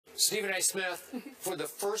Stephen A. Smith, for the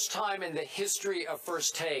first time in the history of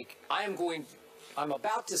First Take, I'm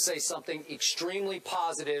about to say something extremely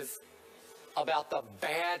positive about the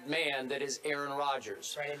bad man that is Aaron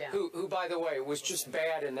Rodgers. Write it down. Who, by the way, was just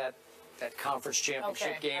bad in that conference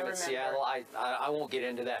championship game in Seattle. I won't get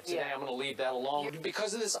into that today. I'm going to leave that alone.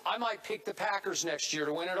 Because of this, I might pick the Packers next year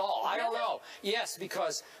to win it all. I don't know. Yes,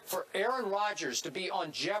 because for Aaron Rodgers to be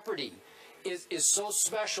on Jeopardy is so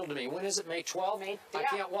special to me. When is it, May 12th? I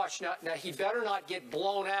can't watch. Now, he better not get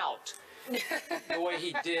blown out the way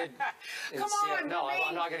he did in Seattle. No,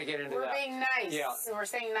 I'm not going to get into that. We're being nice. Yeah. We're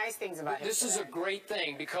saying nice things about him. This is a great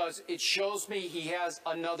thing because it shows me he has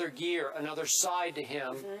another gear, another side to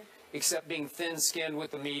him. Except being thin-skinned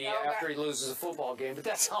with the media after he loses a football game. But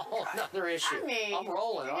that's a whole other issue. I mean, I'm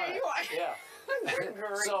rolling on it. Yeah.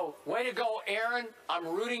 So, way to go, Aaron. I'm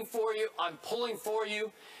rooting for you. I'm pulling for you.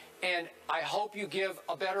 And I hope you give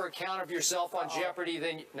a better account of yourself on Jeopardy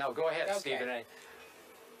than... No, go ahead, Stephen A.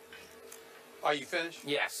 Are you finished?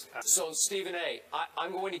 Yes. So, Stephen A.,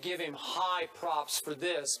 I'm going to give him high props for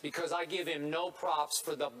this because I give him no props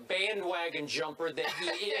for the bandwagon jumper that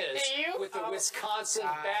he is with the Wisconsin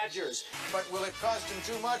Badgers. But will it cost him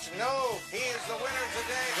too much? No. He is the winner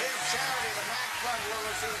today. His charity, the Mac Fund, will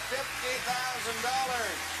receive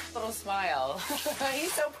 $50,000. Little smile.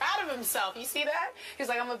 He's so proud of himself. You see that? He's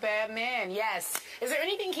like, I'm a bad man. Yes. Is there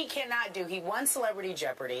anything he cannot do? He won Celebrity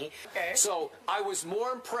Jeopardy. Okay. So I was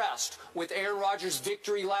more impressed with Aaron Rodgers'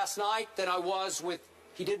 victory last night than I was with...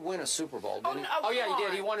 He did win a Super Bowl, didn't he? Oh, yeah, he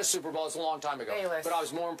did. He won a Super Bowl. It was a long time ago. Bayless. But I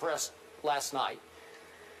was more impressed last night.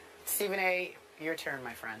 Stephen A., your turn,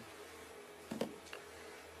 my friend.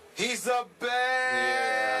 He's a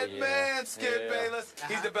bad man, Skip Bayless.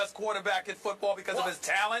 He's the best quarterback in football because of his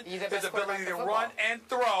talent, his ability to run and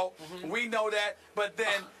throw. We know that. But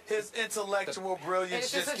then his intellectual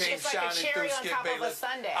brilliance just came shining through Skip Bayless.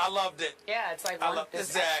 I loved it. Yeah, it's like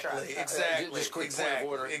exactly. Just quick point of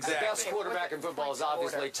order. The best quarterback in football is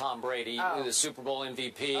obviously Tom Brady, the Super Bowl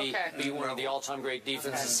MVP, be one of the all-time great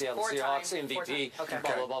defenses, Seattle Seahawks, MVP, blah,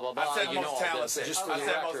 blah, blah, blah, blah. I said most talented. Just for the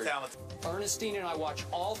record. Ernestine and I watch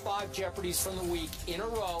all 5 Jeopardies from the week in a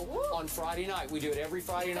row on Friday night. We do it every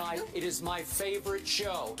Friday night. It is my favorite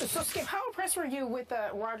show. So, Skip, how impressed were you with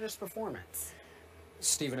Rodgers' performance?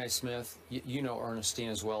 Stephen A. Smith, you know Ernestine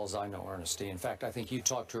as well as I know Ernestine. In fact, I think you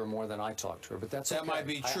talk to her more than I talk to her, but that's okay. That might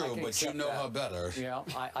be true, but you know her better. Yeah,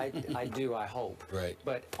 I do, I hope. Right.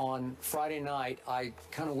 But on Friday night, I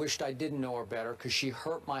kind of wished I didn't know her better because she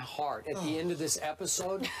hurt my heart. At the end of this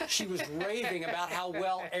episode, she was raving about how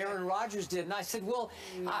well Aaron Rodgers did. And I said, well,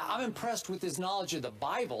 I'm impressed with his knowledge of the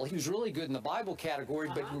Bible. He was really good in the Bible category,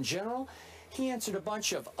 but in general, he answered a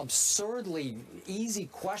bunch of absurdly easy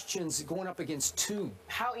questions going up against 2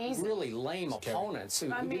 really lame opponents who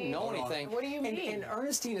didn't know anything. What do you mean? And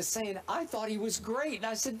Ernestine is saying, I thought he was great. And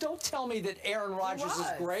I said, don't tell me that Aaron Rodgers is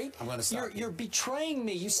great. I'm going to stop You're betraying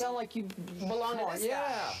me. You sound like you belong to this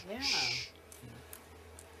guy. Yeah.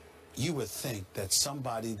 You would think that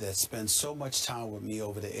somebody that spends so much time with me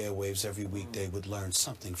over the airwaves every weekday would learn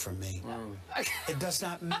something from me. It does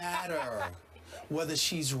not matter whether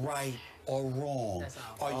she's right or wrong.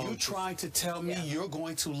 Are you trying to tell me you're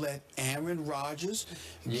going to let Aaron Rodgers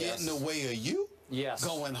get in the way of you? Yes.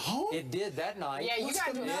 Going home? It did that night. Yeah, What's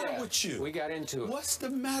the matter with you? We got into it. What's the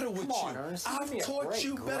matter with you? Ernest, I've taught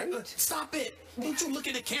you better. Stop it. Don't you look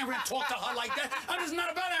at the camera and talk to her like that. This is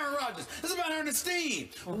not about Aaron Rodgers. This is about Ernestine.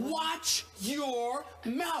 Watch your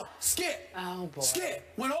mouth. Skip. Oh, boy. Skip.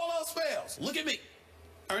 When all else fails, look at me.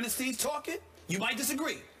 Ernestine's talking. You might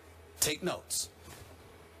disagree. Take notes.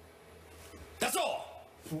 That's all.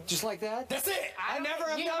 Just like that? That's it. I never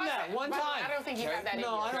have done that. One time. I don't think you have that in you.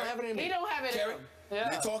 No, I don't have it in me. He don't have it in him.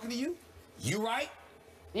 They're talking to you. You right?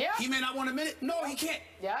 Yeah. He may not want a minute. No, he can't.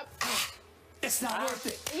 Yep. It's not worth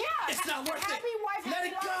it. Yeah. It's not worth happy it. Wife, Let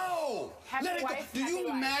it go. Let it go. Do you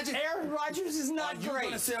imagine? Aaron Rodgers is not great. You're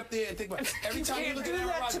going to sit up there and think about it. Every time you look at Aaron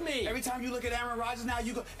Rodgers, every time you look at Aaron Rodgers now,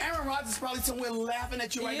 you go, Aaron Rodgers is probably somewhere laughing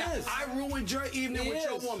at you right now. I ruined your evening with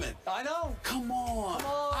your woman. I know. Come on.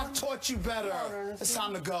 I've taught you better. It's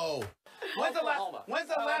time to go. When's the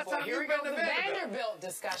last time you've been to Vanderbilt? Vanderbilt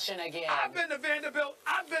discussion again. I've been to Vanderbilt.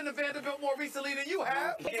 I've been to Vanderbilt more recently than you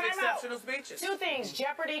have. Get exceptional speeches. 2 things.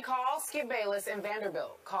 Jeopardy, call Skip Bayless, and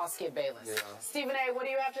Vanderbilt, call Skip Bayless. Yeah. Stephen A., what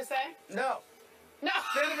do you have to say? No. No.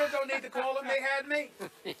 Vanderbilt don't need to call him. They had me.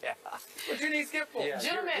 Yeah. What you need Skip for? Yeah.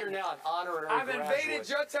 Gentlemen. You're now an honorary I've invaded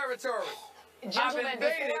your territory. Gentlemen, I've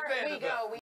invaded before we go,